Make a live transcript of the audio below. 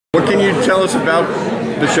What can you tell us about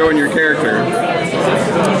the show and your character?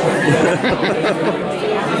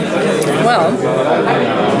 Well,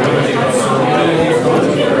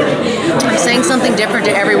 I'm saying something different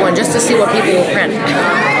to everyone just to see what people will print.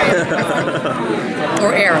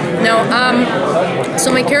 Or air. No,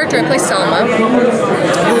 so my character, I play Selma,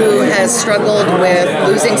 who has struggled with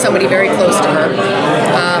losing somebody very close to her,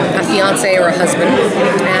 a fiance or a husband,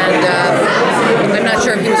 and I'm not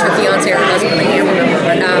sure if he was her fiance or her husband, I can't remember,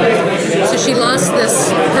 but so she lost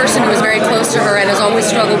this person who was very close to her and has always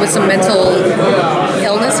struggled with some mental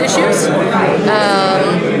illness issues.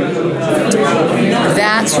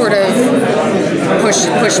 That sort of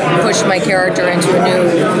pushed my character into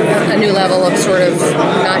a new level of sort of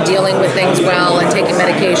not dealing with things well and taking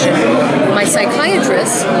medication. My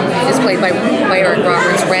psychiatrist is played by Eric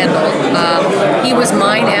Roberts Randall. He was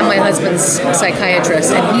mine and my husband's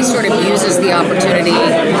psychiatrist, and he sort of uses the opportunity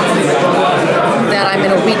that I'm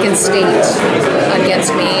in a weakened state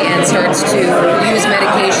against me and starts to use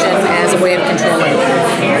medication as a way of controlling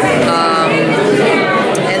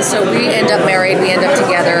and so we end up married, we end up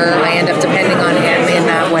together, I end up depending on him in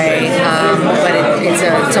that way, but it's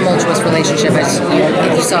a tumultuous relationship, as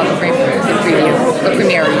if you saw the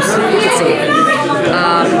premiere, you could see.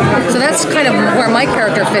 So that's kind of where my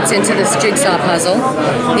character fits into this jigsaw puzzle.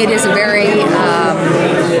 It is a very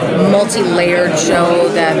multi-layered show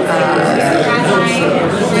that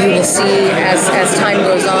you will see as time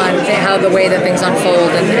goes on, how the way that things unfold,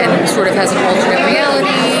 and sort of has an alternate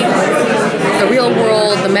reality, the real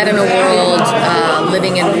world, the Medinah world,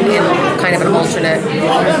 living in kind of an alternate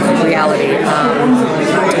reality.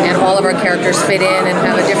 And all of our characters fit in and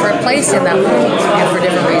have a different place in that world, and for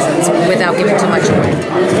different reasons, without giving too much away.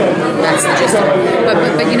 That's the gist of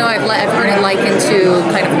it. But you know, I've heard it likened to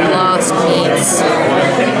kind of Lost meets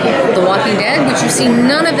The Walking Dead, which you see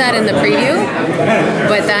none of that in the preview,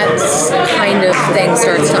 but that kind of thing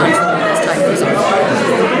starts to unfold as time goes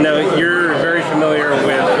on. Now, you're very familiar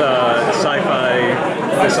with the sci-fi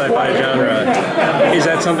genre. Is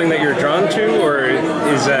that something that you're drawn to, or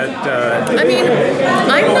is that? I mean,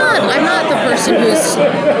 I'm not the person who's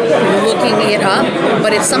looking it up,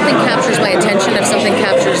 but if something captures my attention, if something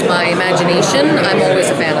captures my imagination, I'm always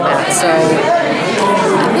a fan of that. So,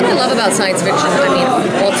 what I love about science fiction, I mean,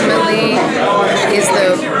 ultimately, is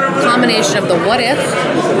the combination of the what if,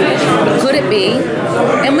 could it be,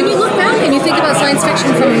 and when you look back and you think about science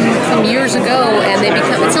fiction from years ago, and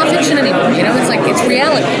it's not fiction anymore, you know, it's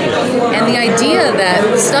reality. And the idea that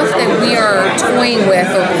stuff that we are toying with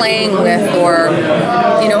or playing with, or,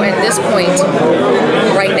 you know, at this point,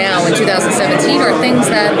 right now in 2017, are things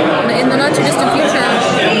that in the not too distant future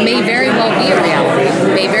may very well be a reality,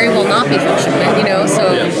 may very well not be fiction, you know,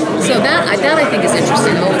 so that I think is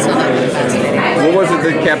interesting. I always found that really fascinating. What was it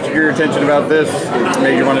that captured your attention about this that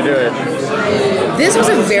made you want to do it? This was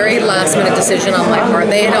a very last-minute decision on my part.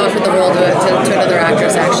 They had offered the role to another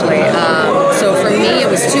actress, actually. So for me, it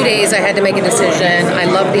was 2 days. I had to make a decision. I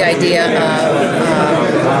loved the idea of...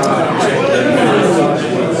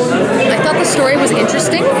 I thought the story was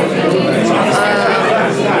interesting.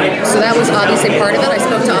 So that was obviously part of it. I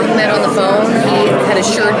spoke to Ahmed on the phone. He had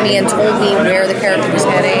assured me and told me where the character was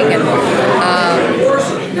heading, and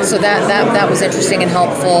so that was interesting and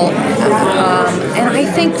helpful. And I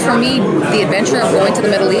think for me, the adventure of going to the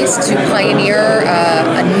Middle East to pioneer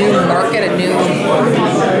a new market, a new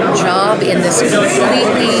job in this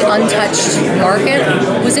completely untouched market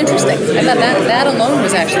was interesting. I thought that alone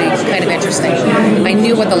was actually kind of interesting. I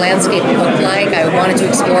knew what the landscape looked like. I wanted to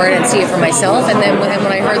explore it and see it for myself. And then when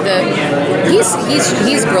I heard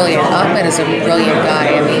he's brilliant. Ahmed is a brilliant guy.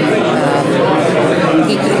 I mean,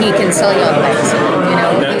 he can sell you on things. You know,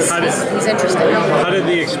 he's interesting. How did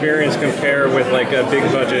the experience compare with like a big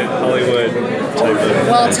budget Hollywood type of?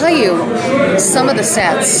 Well, I'll tell you, some of the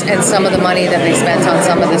sets and some of the money that they spent on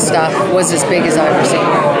some of this stuff was as big as I've ever seen.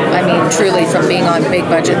 I mean, truly, from being on big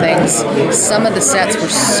budget things, some of the sets were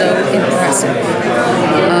so impressive.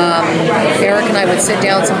 Eric and I would sit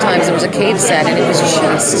down sometimes. There was a cave set, and it was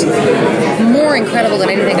just more incredible than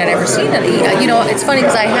anything I'd ever seen. And, you know, it's funny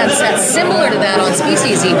because I had sets similar to that on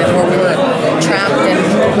Species, even, where we were trapped in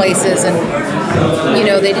places, and you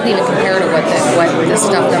know, they didn't even compare to what the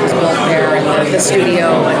stuff that was built there, and the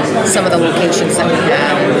studio, and some of the locations that we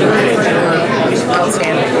had were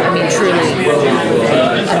outstanding. I mean, truly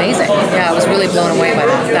amazing. Yeah, I was really blown away by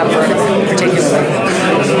that part of it, particularly.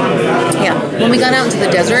 Yeah, when we got out into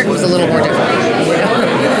the desert, it was a little more difficult. You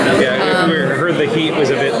know? Yeah, we heard the heat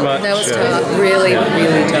was a bit much. That was tough, really,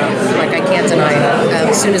 really tough. Like, I can't deny it.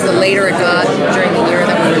 As soon as the later it got during the year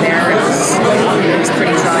that we were there, it was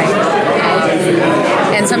pretty trying.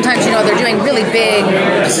 And sometimes, they're doing really big,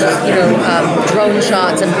 drone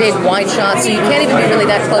shots and big wide shots, so you can't even be really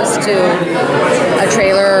that close to a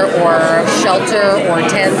trailer or shelter or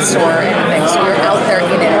tents or anything. So you're out there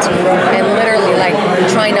in it, and literally like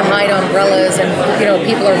trying to hide umbrellas, and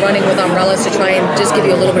people are running with umbrellas to try and just give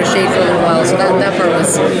you a little bit of shade for a little while. So that part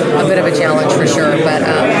was a bit of a challenge for sure. But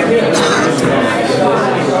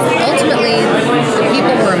ultimately, the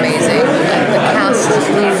people were amazing. The cast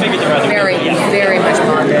very, very much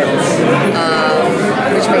bonded,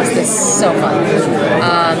 which makes this so fun.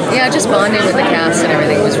 Just bonding with the cast and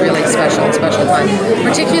everything was really special time,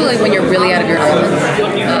 particularly when you're really out of your element. It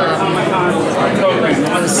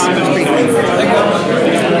was pretty cool.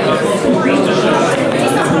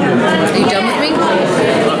 Are you done with me?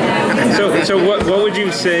 So what would you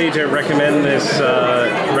say to recommend this?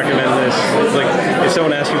 Like, if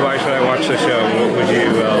someone asked you why should I watch the show, what would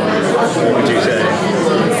you say?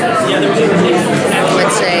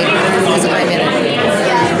 I'd say because I'm in it.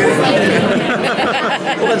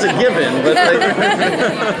 Well, that's a given, but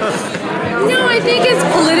No, I think it's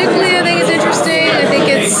politically. I think it's interesting. I think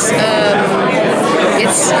it's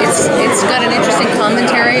got an interesting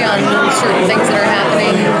commentary on certain things that are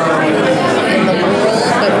happening in the world.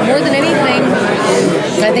 But more than anything,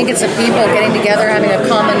 I think it's the people getting together, having a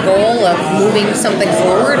common goal of moving something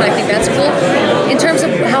forward. And I think that's cool. In terms of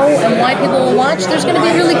how and why people will watch, there's going to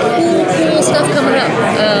be really cool stuff coming up.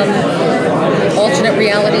 Alternate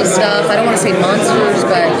reality stuff. I don't want to say monsters,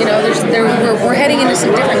 but we're heading into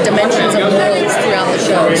some different dimensions of worlds throughout the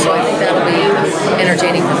show. So I think that'll be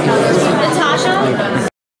entertaining for people.